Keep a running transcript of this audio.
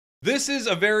This is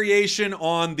a variation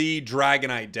on the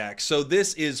Dragonite deck. So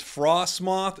this is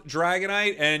Frosmoth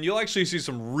Dragonite, and you'll actually see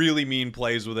some really mean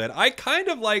plays with it. I kind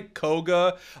of like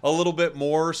Koga a little bit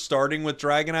more, starting with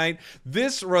Dragonite.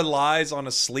 This relies on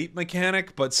a sleep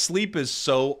mechanic, but sleep is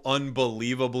so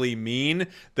unbelievably mean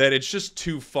that it's just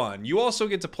too fun. You also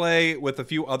get to play with a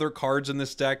few other cards in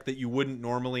this deck that you wouldn't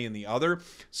normally in the other.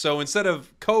 So instead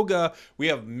of Koga, we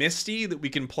have Misty that we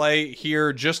can play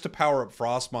here just to power up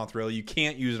Frosmoth, really. You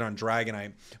can't use it on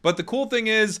Dragonite. But the cool thing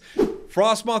is,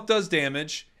 Frosmoth does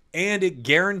damage, and it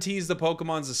guarantees the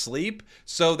Pokemon's asleep,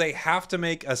 so they have to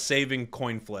make a saving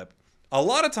coin flip. A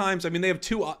lot of times, I mean, they have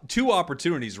two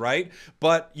opportunities, right?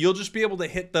 But you'll just be able to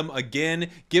hit them again,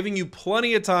 giving you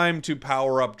plenty of time to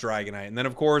power up Dragonite. And then,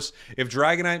 of course, if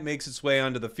Dragonite makes its way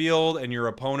onto the field and your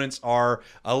opponents are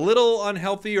a little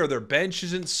unhealthy or their bench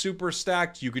isn't super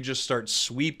stacked, you could just start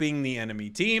sweeping the enemy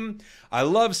team. I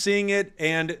love seeing it,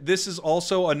 and this is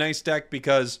also a nice deck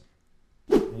because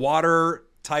water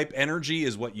type energy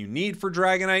is what you need for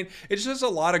Dragonite. It's just a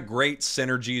lot of great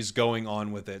synergies going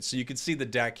on with it. So you can see the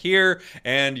deck here,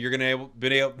 and you're gonna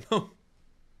be able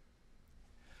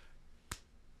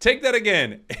take that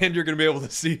again, and you're gonna be able to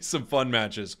see some fun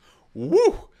matches.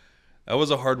 Woo! That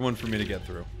was a hard one for me to get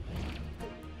through.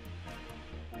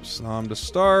 Snom to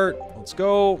start. Let's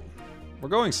go. We're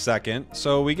going second,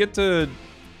 so we get to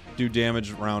do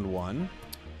damage round one.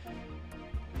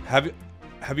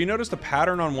 Have you noticed a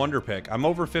pattern on Wonder Pick? I'm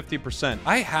over 50%.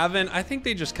 I haven't. I think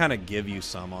they just kind of give you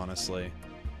some, honestly.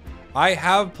 I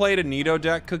have played a Nido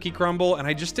deck, Cookie Crumble, and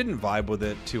I just didn't vibe with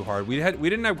it too hard. We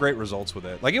didn't have great results with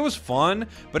it. Like, it was fun,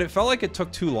 but it felt like it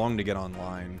took too long to get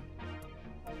online.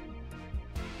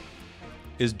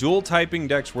 Is dual typing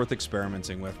decks worth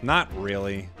experimenting with? Not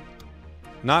really.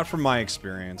 Not from my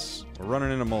experience. We're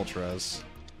running into Moltres.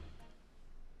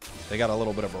 They got a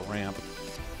little bit of a ramp.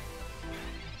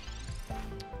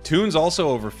 Toon's also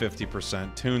over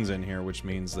 50%. Toon's in here, which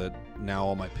means that now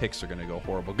all my picks are going to go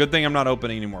horrible. Good thing I'm not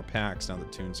opening any more packs now that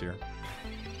Toon's here.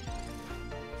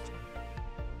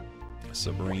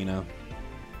 Sabrina.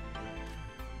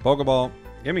 Pokeball.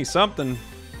 Give me something.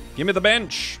 Give me the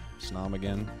bench. Snom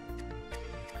again.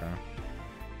 Okay.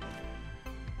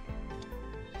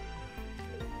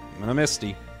 I'm gonna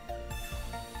Misty.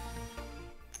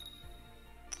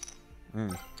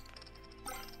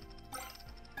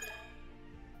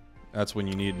 That's when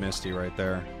you need Misty right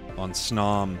there. On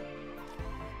Snom.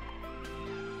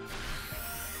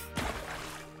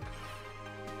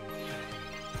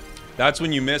 That's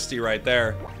when you Misty right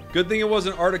there. Good thing it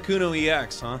wasn't Articuno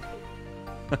EX, huh?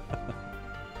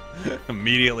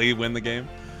 Immediately win the game.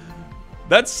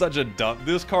 That's such a dumb...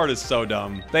 This card is so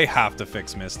dumb. They have to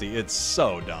fix Misty. It's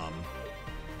so dumb.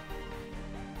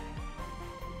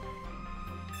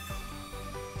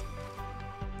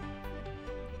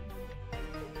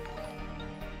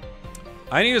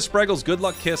 I need a Spragels good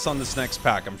luck kiss on this next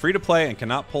pack. I'm free to play and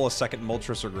cannot pull a second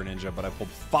Moltres or Greninja, but I pulled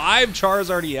 5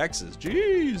 Charizard EXs.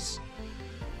 Jeez.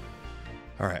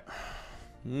 All right.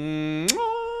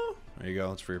 There you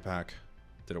go. It's for your pack.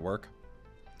 Did it work?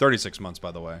 36 months,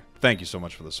 by the way. Thank you so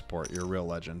much for the support. You're a real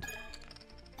legend.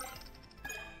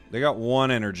 They got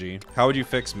 1 energy. How would you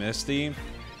fix Misty?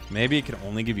 Maybe it could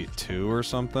only give you 2 or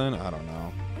something. I don't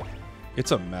know.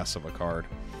 It's a mess of a card.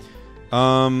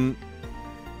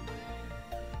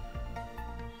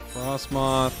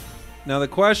 Frosmoth. Now the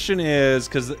question is,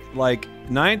 because like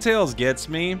Ninetales gets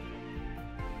me,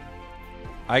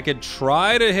 I could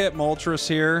try to hit Moltres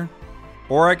here,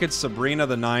 or I could Sabrina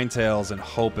the Ninetales and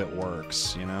hope it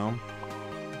works, you know?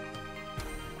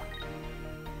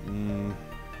 I'm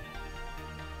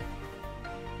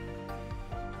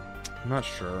not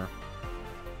sure.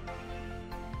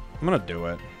 I'm gonna do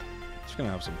it. Just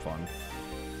gonna have some fun.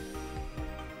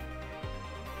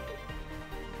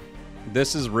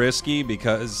 This is risky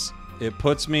because it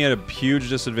puts me at a huge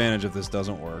disadvantage if this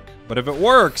doesn't work. But if it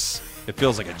works, it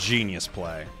feels like a genius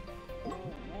play.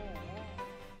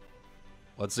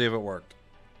 Let's see if it worked.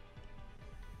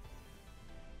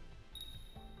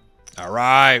 All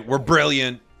right, we're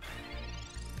brilliant.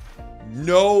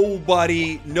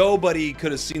 Nobody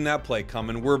could have seen that play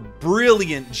coming. We're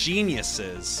brilliant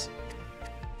geniuses.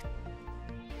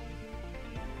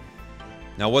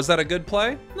 Now, was that a good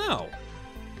play? No.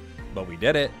 But we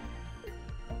did it.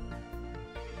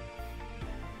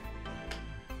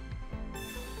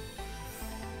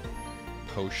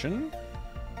 Potion?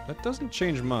 That doesn't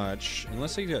change much.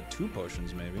 Unless he got 2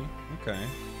 potions, maybe. Okay.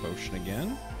 Potion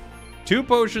again. 2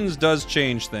 potions does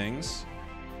change things.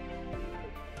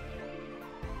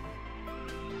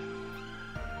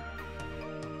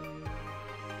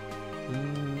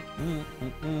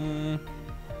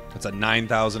 It's a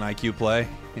 9,000 IQ play.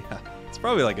 Yeah, it's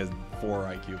probably like a 4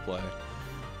 IQ play.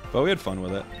 But we had fun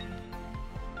with it.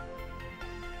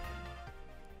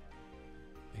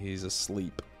 He's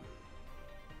asleep.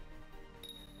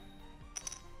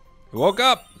 He woke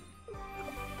up!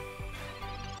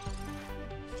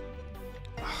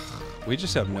 We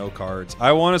just have no cards.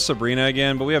 I want a Sabrina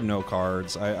again, but we have no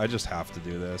cards. I just have to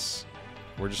do this.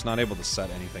 We're just not able to set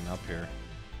anything up here.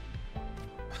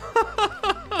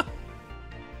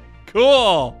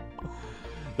 Cool!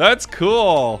 That's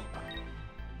cool!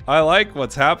 I like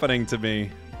what's happening to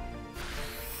me.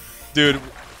 Dude,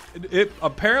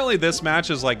 apparently this match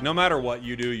is like, no matter what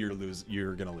you do,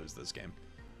 you're gonna lose this game.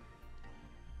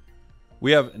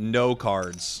 We have no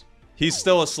cards. He's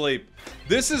still asleep.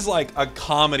 This is like a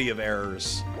comedy of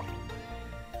errors.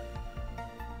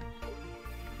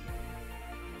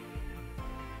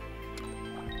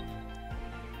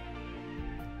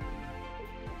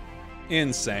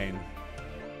 Insane.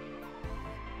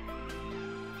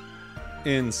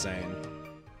 Insane.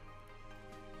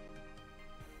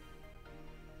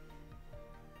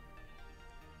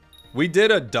 We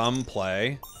did a dumb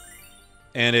play,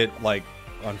 and it, like,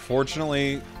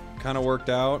 unfortunately kind of worked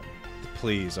out.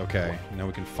 Please, okay. Now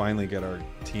we can finally get our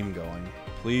team going.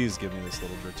 Please give me this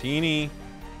little Dratini.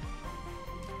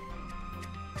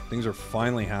 Things are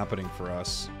finally happening for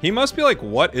us. He must be like,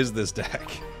 what is this deck?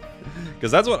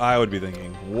 Because that's what I would be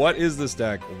thinking. What is this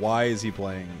deck? Why is he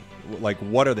playing? Like,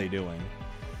 what are they doing?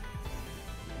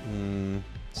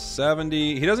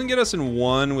 70. He doesn't get us in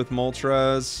 1 with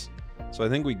Moltres. So I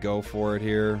think we go for it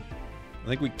here. I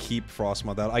think we keep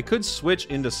Frosmoth out. I could switch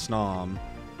into Snom,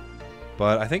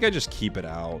 but I think I just keep it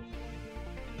out.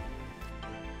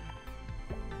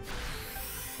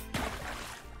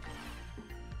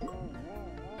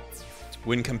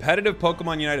 When competitive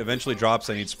Pokemon Unite eventually drops,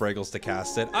 I need Spragels to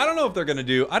cast it. I don't know if they're going to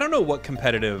do... I don't know what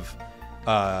competitive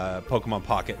Pokemon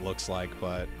Pocket looks like,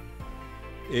 but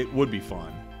it would be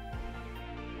fun.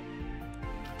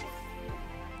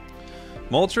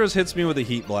 Moltres hits me with a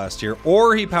Heat Blast here,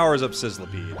 or he powers up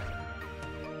Sizzlipede.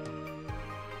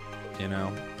 You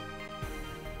know?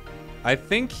 I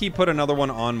think he put another one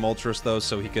on Moltres, though,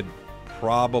 so he could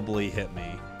probably hit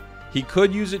me. He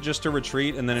could use it just to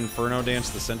retreat and then Inferno Dance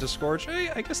the Centiskorch. Hey,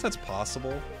 I guess that's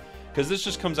possible. Because this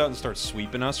just comes out and starts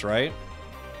sweeping us, right?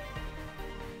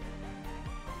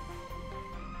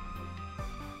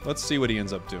 Let's see what he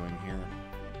ends up doing here.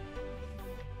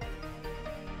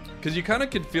 Because you kind of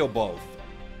could feel both.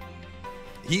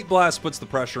 Heat Blast puts the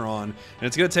pressure on, and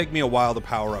it's going to take me a while to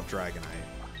power up Dragonite.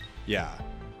 Yeah.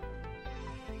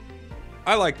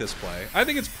 I like this play. I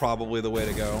think it's probably the way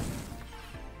to go.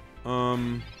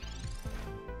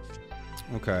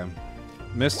 Okay.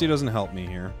 Misty doesn't help me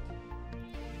here.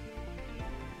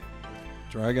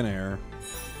 Dragonair.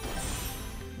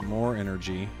 More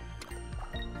energy.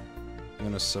 I'm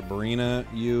gonna Sabrina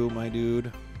you, my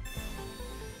dude.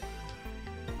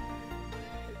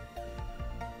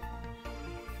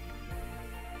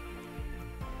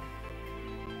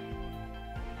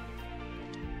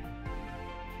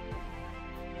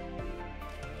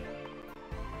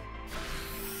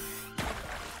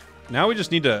 Now we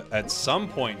just need to, at some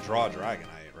point, draw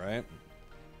Dragonite, right?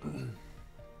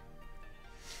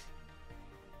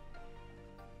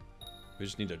 We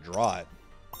just need to draw it.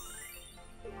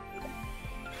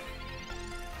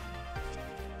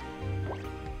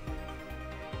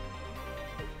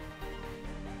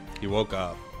 He woke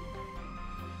up.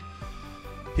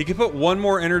 He could put one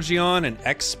more energy on and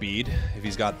X speed if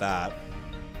he's got that.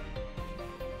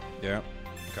 Yeah,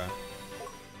 okay.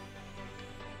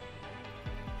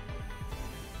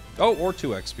 Oh, or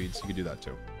 2x speeds. You could do that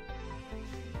too.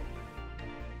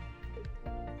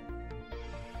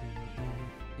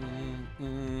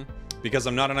 Because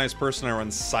I'm not a nice person, I run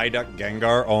Psyduck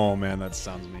Gengar. Oh man, that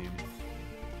sounds mean.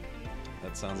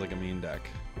 That sounds like a mean deck.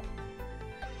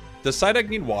 Does Psyduck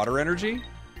need water energy?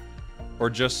 Or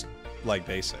just, like,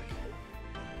 basic?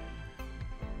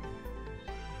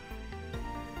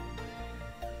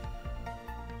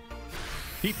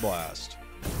 Heat Blast.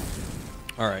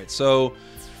 Alright, so...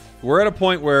 we're at a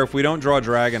point where if we don't draw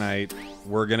Dragonite,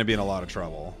 we're going to be in a lot of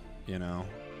trouble, you know?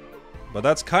 But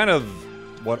that's kind of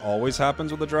what always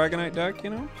happens with a Dragonite deck, you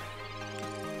know?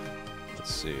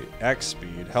 Let's see. X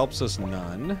speed helps us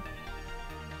none.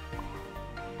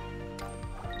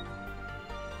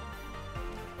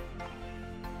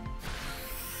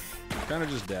 Kind of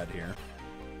just dead here.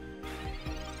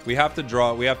 We have to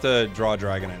draw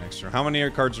Dragonite next turn. How many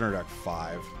cards in our deck?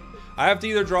 5. I have to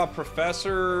either draw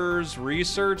Professor's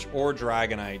Research or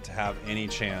Dragonite to have any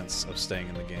chance of staying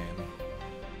in the game.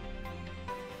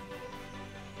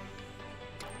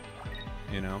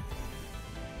 you know?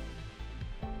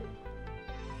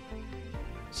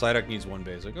 Psyduck needs 1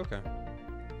 basic. Okay.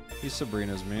 He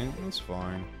Sabrina's me. That's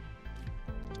fine.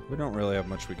 We don't really have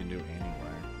much we can do anyway.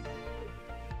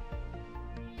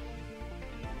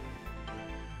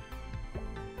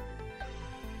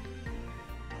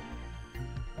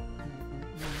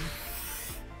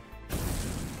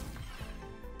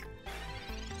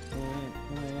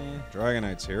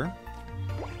 Dragonite's here.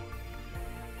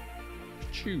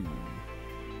 Chew.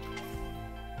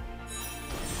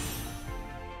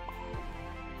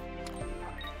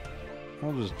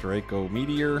 I'll just Draco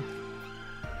Meteor.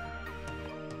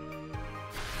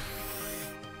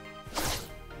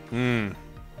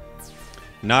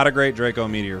 Not a great Draco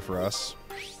Meteor for us.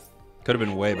 Could have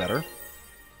been way better.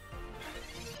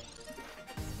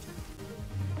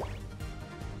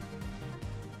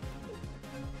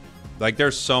 Like,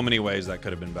 there's so many ways that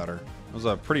could have been better. It was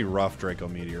a pretty rough Draco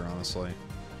Meteor, honestly.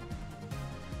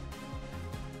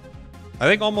 I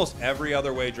think almost every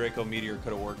other way Draco Meteor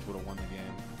could have worked would have won the game.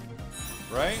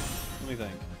 Right? Let me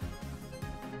think.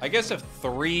 I guess if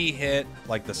 3 hit,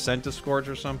 like the Centiskorch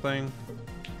or something.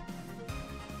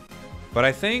 But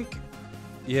I think...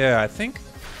 Yeah, I think...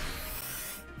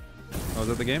 Oh, is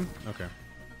that the game? Okay.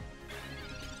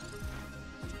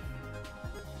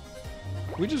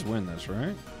 We just win this,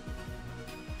 right?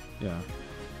 Yeah.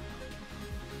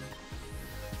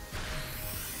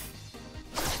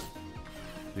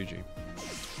 GG.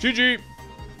 GG!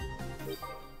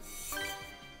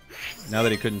 Now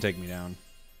that he couldn't take me down.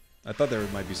 I thought there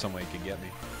might be some way he could get me.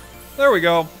 There we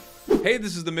go. Hey,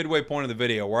 this is the midway point of the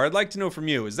video where I'd like to know from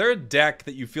you, is there a deck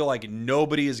that you feel like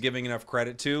nobody is giving enough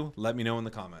credit to? Let me know in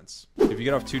the comments. If you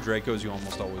get off 2 Dracos, you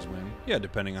almost always win. Yeah,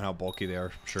 depending on how bulky they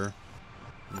are, sure.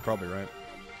 You're probably right.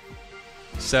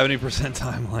 70%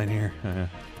 timeline here.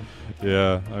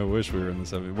 Yeah, I wish we were in the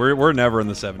 70. We're never in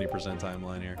the 70%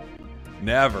 timeline here.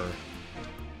 Never.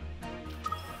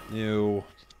 New.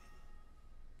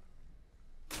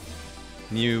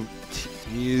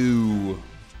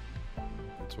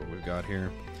 That's what we've got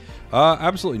here.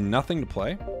 Absolutely nothing to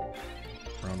play.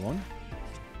 Round 1.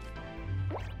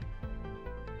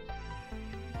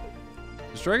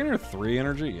 Is Dragonair 3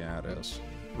 energy? Yeah, it is.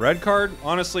 Red card?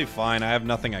 Honestly, fine. I have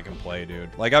nothing I can play, dude.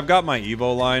 Like, I've got my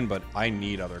Evo line, but I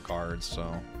need other cards, so...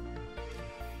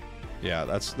 Yeah,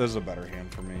 this is a better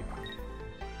hand for me.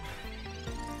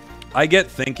 I get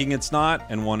thinking it's not,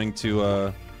 and wanting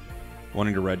to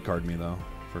red card me, though.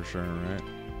 For sure, right?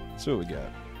 Let's see what we get.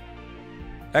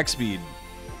 X-Speed.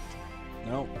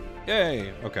 Nope.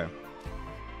 Yay! Okay.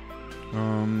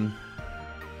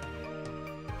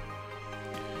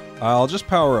 I'll just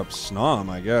power up Snom,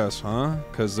 I guess, huh?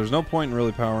 Because there's no point in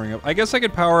really powering up... I guess I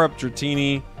could power up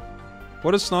Dratini.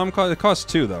 What does Snom cost? It costs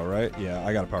 2, though, right? Yeah,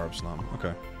 I gotta power up Snom.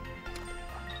 Okay.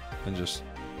 And just...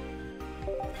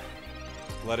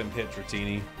 let him hit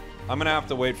Dratini. I'm gonna have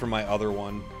to wait for my other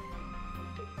one.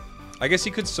 I guess he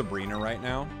could Sabrina right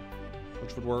now,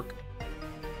 which would work.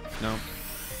 No?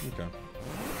 Okay.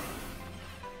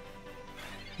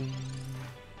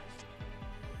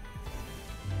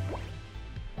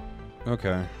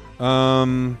 Okay.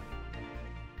 I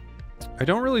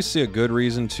don't really see a good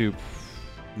reason to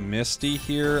Misty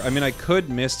here. I mean, I could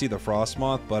Misty the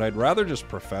Frosmoth, but I'd rather just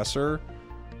Professor,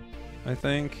 I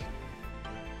think.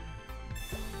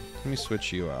 Let me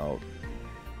switch you out.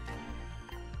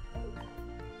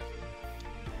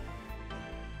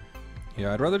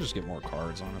 Yeah, I'd rather just get more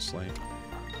cards, honestly.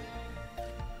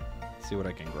 See what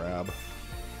I can grab.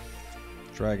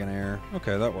 Dragonair.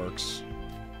 Okay, that works.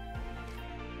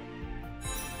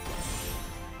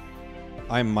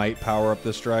 I might power up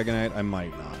this Dragonite. I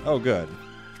might not. Oh, good.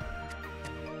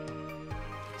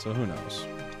 So who knows?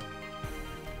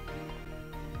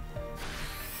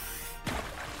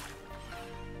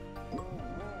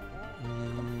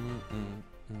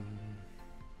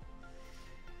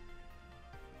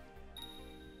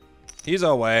 He's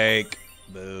awake.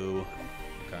 Boo.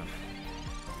 Okay.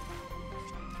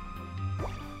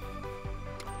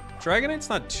 Dragonite's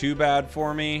not too bad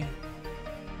for me.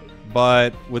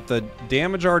 But with the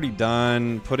damage already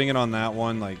done, putting it on that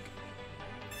one, like,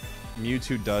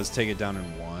 Mewtwo does take it down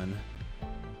in 1.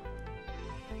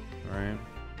 Alright.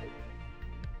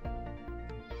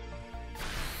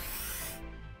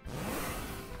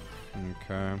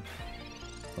 Okay.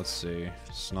 Let's see.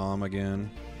 Snom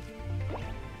again.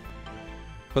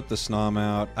 Put the Snom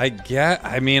out. I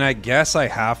guess I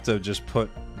have to just put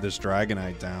this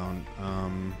Dragonite down.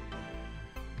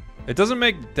 It doesn't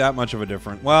make that much of a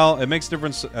difference. Well, it makes a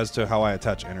difference as to how I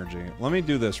attach energy. Let me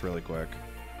do this really quick.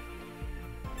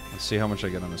 Let's see how much I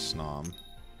get on a Snom.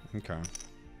 Okay.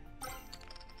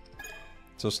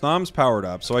 So Snom's powered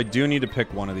up, so I do need to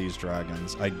pick one of these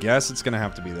dragons. I guess it's gonna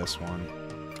have to be this one.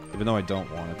 Even though I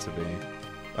don't want it to be.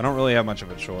 I don't really have much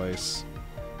of a choice.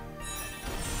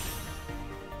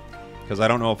 Because I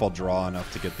don't know if I'll draw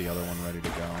enough to get the other one ready to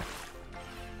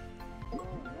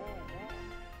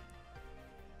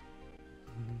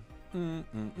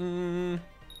go.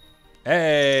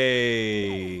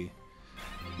 Hey!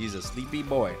 He's a sleepy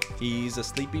boy. He's a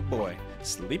sleepy boy.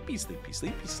 Sleepy, sleepy,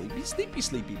 sleepy, sleepy, sleepy,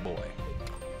 sleepy boy.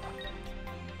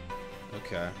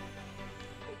 Okay.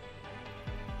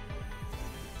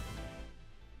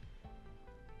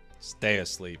 Stay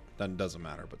asleep. That doesn't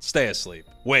matter, but stay asleep.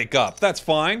 Wake up. That's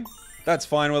fine. That's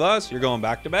fine with us. You're going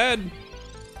back to bed.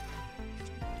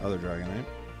 Other Dragonite.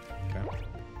 Okay.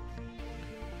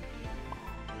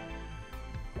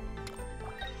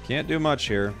 Can't do much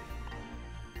here.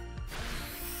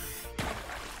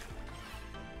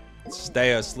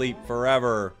 Stay asleep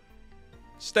forever.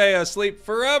 Stay asleep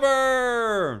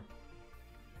forever.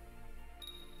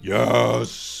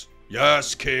 Yes.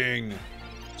 Yes, King.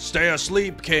 Stay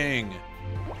asleep, King.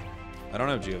 I don't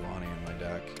have Giovanni in my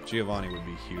deck. Giovanni would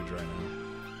be huge right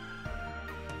now.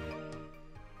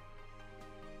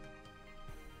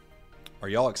 Are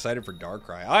y'all excited for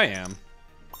Darkrai? I am.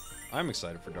 I'm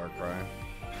excited for Darkrai.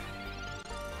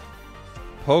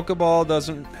 Pokeball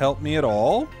doesn't help me at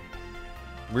all.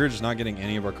 We're just not getting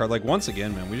any of our cards. Like, once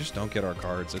again, man, we just don't get our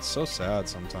cards. It's so sad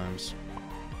sometimes.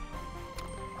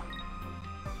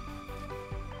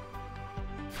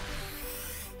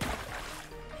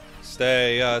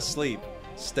 Stay asleep.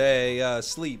 Stay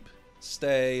asleep.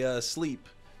 Stay asleep.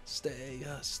 Stay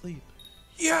asleep.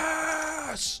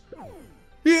 Yes!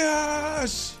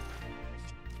 Yes!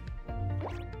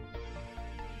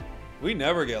 We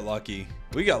never get lucky.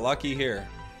 We got lucky here.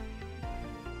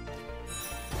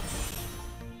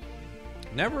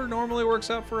 Never normally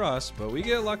works out for us, but we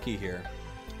get lucky here.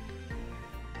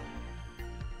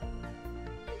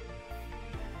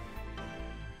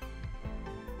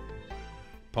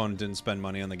 Opponent didn't spend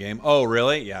money on the game. Oh,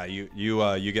 really? Yeah,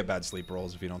 you get bad sleep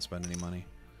rolls if you don't spend any money.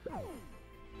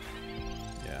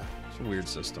 Yeah, it's a weird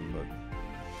system, but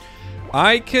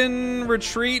I can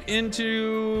retreat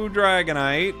into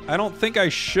Dragonite. I don't think I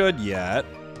should yet.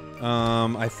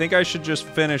 I think I should just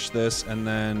finish this and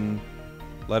then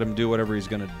let him do whatever he's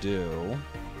gonna do.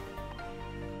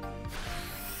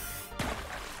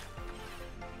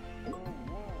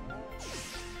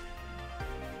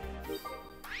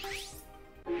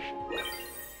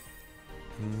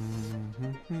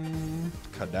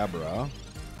 Kadabra.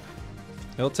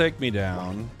 He'll take me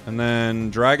down. And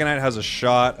then Dragonite has a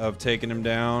shot of taking him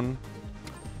down.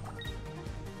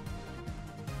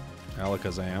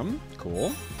 Alakazam.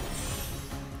 Cool.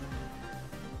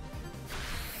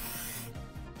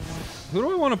 Who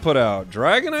do I want to put out?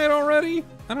 Dragonite already?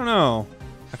 I don't know.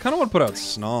 I kind of want to put out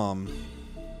Snom.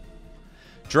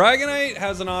 Dragonite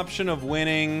has an option of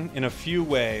winning in a few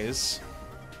ways.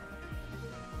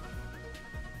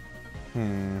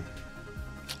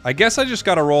 I guess I just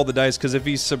gotta roll the dice, because if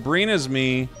he Sabrina's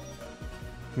me...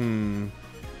 I'll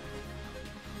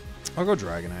go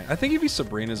Dragonite. I think if he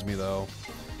Sabrina's me, though...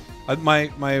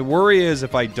 My worry is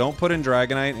if I don't put in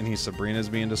Dragonite and he Sabrina's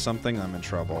me into something, I'm in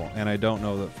trouble. And I don't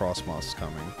know that Frosmoth's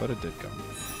coming, but it did come.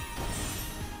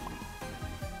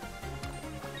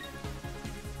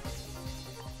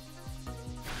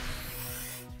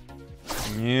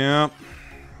 Yep.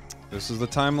 This is the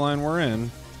timeline we're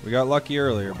in. We got lucky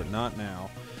earlier, but not now.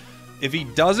 If he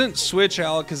doesn't switch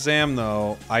Alakazam,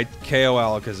 though, I KO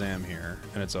Alakazam here,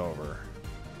 and it's over.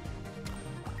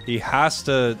 He has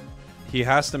to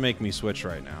make me switch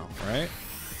right now, right?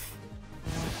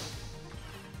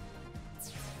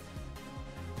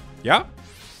 Yeah?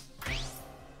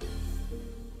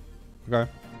 Okay.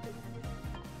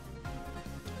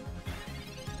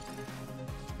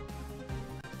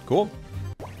 Cool.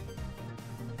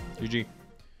 GG.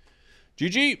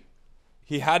 GG!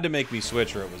 He had to make me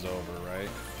switch or it was over, right?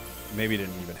 Maybe he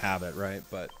didn't even have it, right?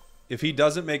 But if he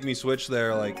doesn't make me switch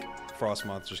there, like,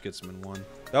 Frosmoth just gets him in one.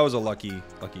 That was a lucky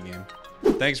game.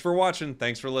 Thanks for watching.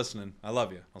 Thanks for listening. I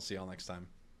love you. I'll see y'all next time.